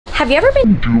Have you ever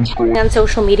been doom scrolling on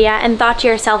social media and thought to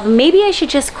yourself, maybe I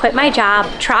should just quit my job,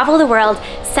 travel the world,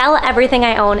 sell everything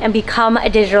I own, and become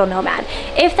a digital nomad?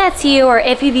 If that's you, or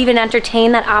if you've even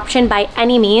entertained that option by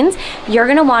any means, you're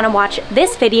gonna wanna watch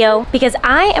this video because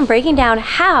I am breaking down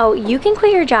how you can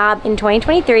quit your job in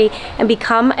 2023 and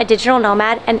become a digital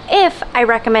nomad, and if I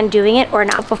recommend doing it or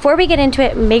not. Before we get into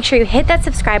it, make sure you hit that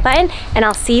subscribe button and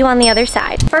I'll see you on the other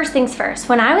side. First things first,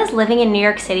 when I was living in New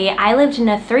York City, I lived in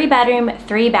a 3-bedroom,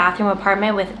 3-bathroom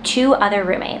apartment with 2 other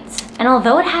roommates. And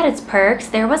although it had its perks,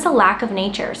 there was a lack of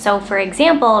nature. So for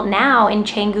example, now in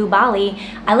Canggu, Bali,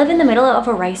 I live in the middle of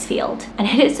a rice field and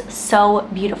it is so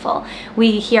beautiful.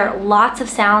 We hear lots of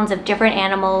sounds of different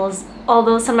animals,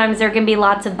 although sometimes there can be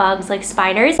lots of bugs like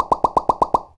spiders.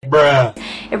 Bruh.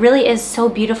 It really is so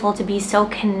beautiful to be so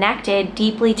connected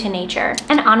deeply to nature.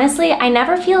 And honestly, I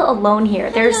never feel alone here.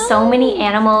 There's so many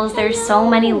animals, there's so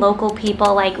many local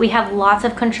people. Like, we have lots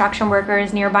of construction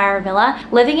workers nearby our villa.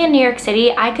 Living in New York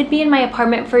City, I could be in my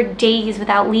apartment for days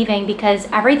without leaving because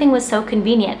everything was so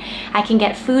convenient. I can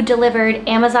get food delivered,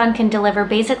 Amazon can deliver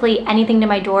basically anything to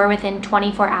my door within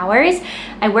 24 hours.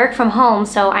 I work from home,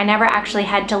 so I never actually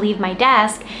had to leave my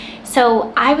desk.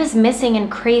 So I was missing and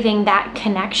craving that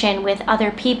connection with other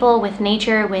people, with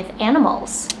nature, with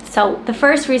animals. So the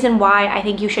first reason why I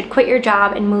think you should quit your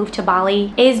job and move to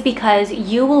Bali is because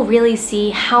you will really see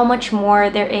how much more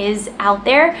there is out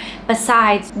there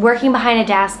besides working behind a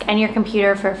desk and your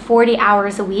computer for 40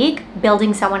 hours a week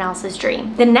building someone else's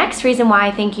dream. The next reason why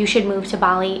I think you should move to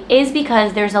Bali is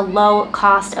because there's a low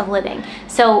cost of living.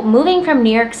 So moving from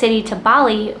New York City to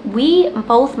Bali, we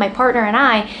both, my partner and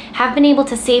I, have been able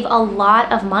to save a lot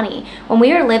of money. When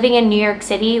we were living in New York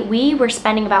City, we were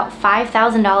spending about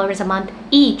 $5,000 a month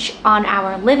each on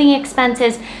our living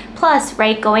expenses, plus,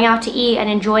 right, going out to eat and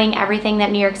enjoying everything that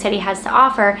New York City has to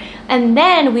offer. And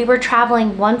then we were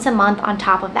traveling once a month on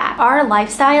top of that. Our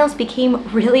lifestyles became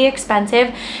really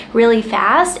expensive really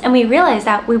fast, and we realized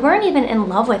that we weren't even in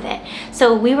love with it.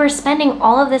 So we were spending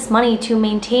all of this money to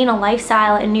maintain a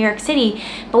lifestyle in New York City,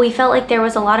 but we felt like there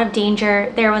was a lot of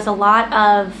danger, there was a lot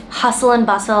of hustle and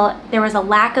bustle, there was a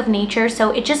lack of nature,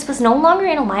 so it just was no longer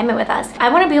in alignment with us. I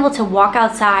want to be able to walk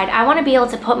outside, I want to be able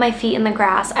to put my feet in the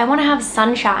grass, I want to have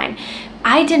sunshine.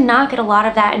 I did not get a lot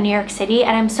of that in New York City,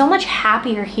 and I'm so much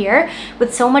happier here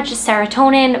with so much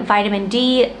serotonin, vitamin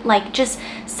D, like just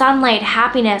sunlight,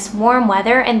 happiness, warm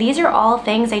weather, and these are all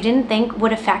things I didn't think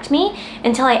would affect me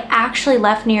until I actually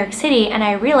left New York City and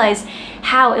I realized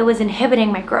how it was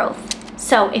inhibiting my growth.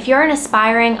 So if you're an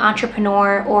aspiring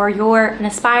entrepreneur, or you're an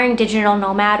aspiring digital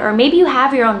nomad, or maybe you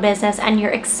have your own business and you're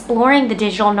exploring the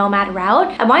digital nomad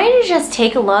route, I want you to just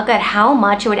take a look at how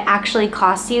much it would actually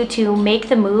cost you to make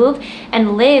the move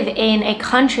and live in a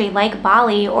country like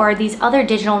Bali or these other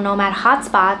digital nomad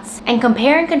hotspots, and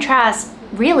compare and contrast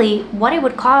really what it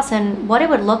would cost and what it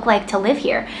would look like to live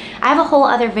here. I have a whole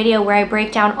other video where I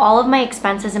break down all of my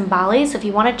expenses in Bali, so if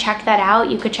you want to check that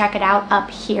out, you could check it out up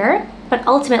here. But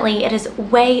ultimately, it is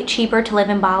way cheaper to live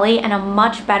in Bali and a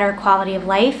much better quality of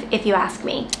life, if you ask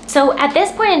me. So at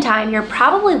this point in time, you're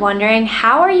probably wondering,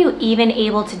 how are you even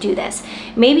able to do this?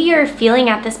 Maybe you're feeling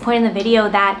at this point in the video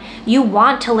that you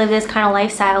want to live this kind of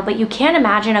lifestyle, but you can't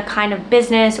imagine a kind of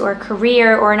business or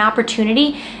career or an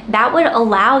opportunity that would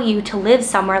allow you to live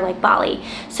somewhere like Bali.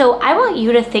 So I want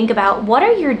you to think about, what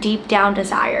are your deep down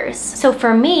desires? So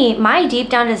for me, my deep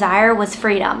down desire was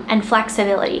freedom and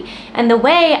flexibility. And the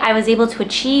way I was able to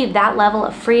achieve that level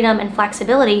of freedom and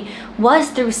flexibility was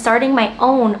through starting my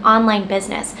own online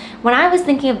business. When I was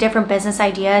thinking of different business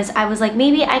ideas, I was like,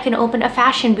 maybe I can open a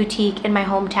fashion boutique in my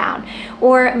hometown,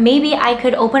 or maybe I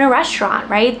could open a restaurant,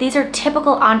 right? These are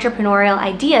typical entrepreneurial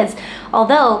ideas,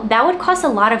 although that would cost a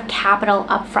lot of capital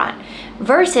upfront.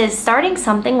 Versus starting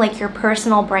something like your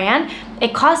personal brand,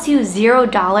 it costs you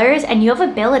 $0 and you have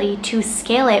ability to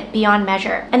scale it beyond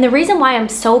measure. And the reason why I'm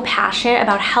so passionate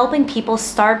about helping people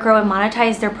start, grow, and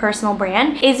monetize their personal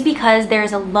brand is because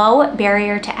there's a low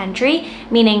barrier to entry,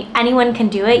 meaning anyone can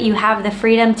do it. You have the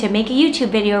freedom to make a YouTube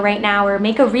video right now or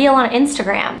make a reel on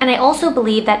Instagram. And I also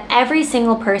believe that every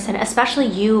single person, especially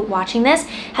you watching this,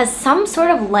 has some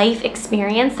sort of life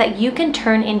experience that you can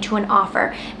turn into an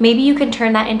offer. Maybe you can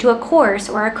turn that into a course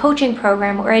or a coaching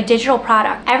program or a digital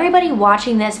product. Everybody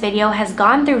watching this video has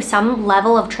gone through some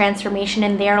level of transformation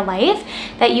in their life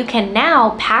that you can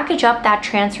now package up that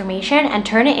transformation and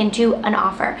turn it into an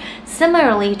offer,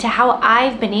 similarly to how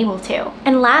I've been able to.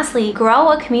 And lastly, grow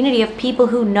a community of people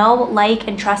who know, like,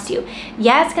 and trust you.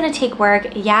 Yeah, it's gonna take work,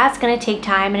 yeah, it's gonna take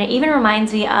time, and it even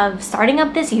reminds me of starting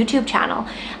up this YouTube channel.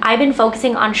 I've been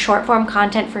focusing on short form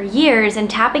content for years, and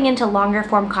tapping into longer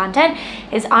form content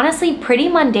is honestly pretty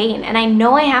mundane, and I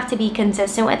know I have to be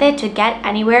consistent with it to get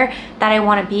anywhere that I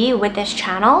want to be with this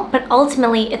channel, but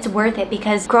ultimately it's worth it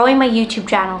because growing my YouTube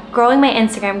channel, growing my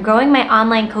Instagram, growing my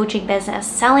online coaching business,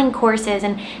 selling courses,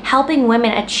 and helping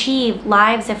women achieve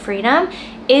lives of freedom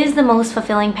is the most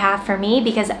fulfilling path for me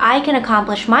because I can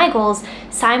accomplish my goals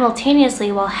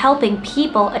simultaneously while helping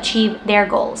people achieve their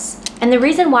goals. And the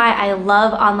reason why I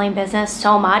love online business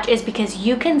so much is because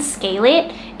you can scale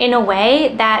it in a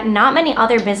way that not many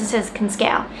other businesses can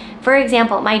scale. For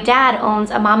example, my dad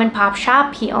owns a mom and pop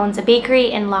shop. He owns a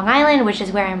bakery in Long Island, which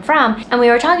is where I'm from. And we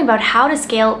were talking about how to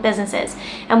scale businesses.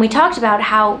 And we talked about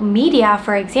how media,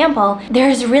 for example,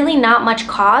 there's really not much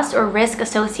cost or risk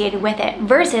associated with it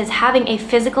versus having a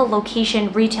physical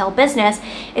location retail business.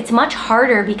 It's much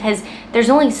harder because there's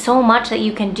only so much that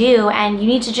you can do and you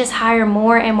need to just hire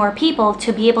more and more people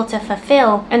to be able to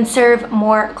fulfill and serve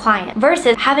more clients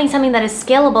versus having something that is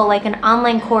scalable like an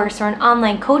online course or an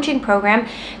online coaching program.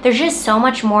 There's just so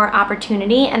much more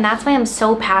opportunity, and that's why I'm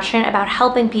so passionate about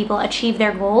helping people achieve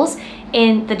their goals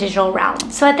in the digital realm.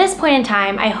 So at this point in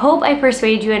time, I hope I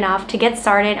persuaded you enough to get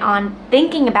started on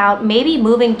thinking about maybe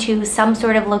moving to some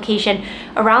sort of location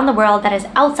around the world that is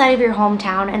outside of your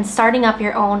hometown and starting up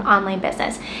your own online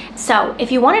business. So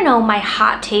if you want to know my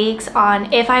hot takes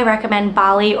on if I recommend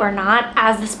Bali or not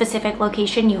as the specific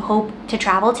location you hope to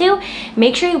travel to,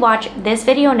 make sure you watch this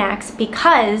video next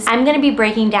because I'm going to be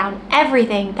breaking down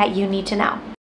everything that you need to know.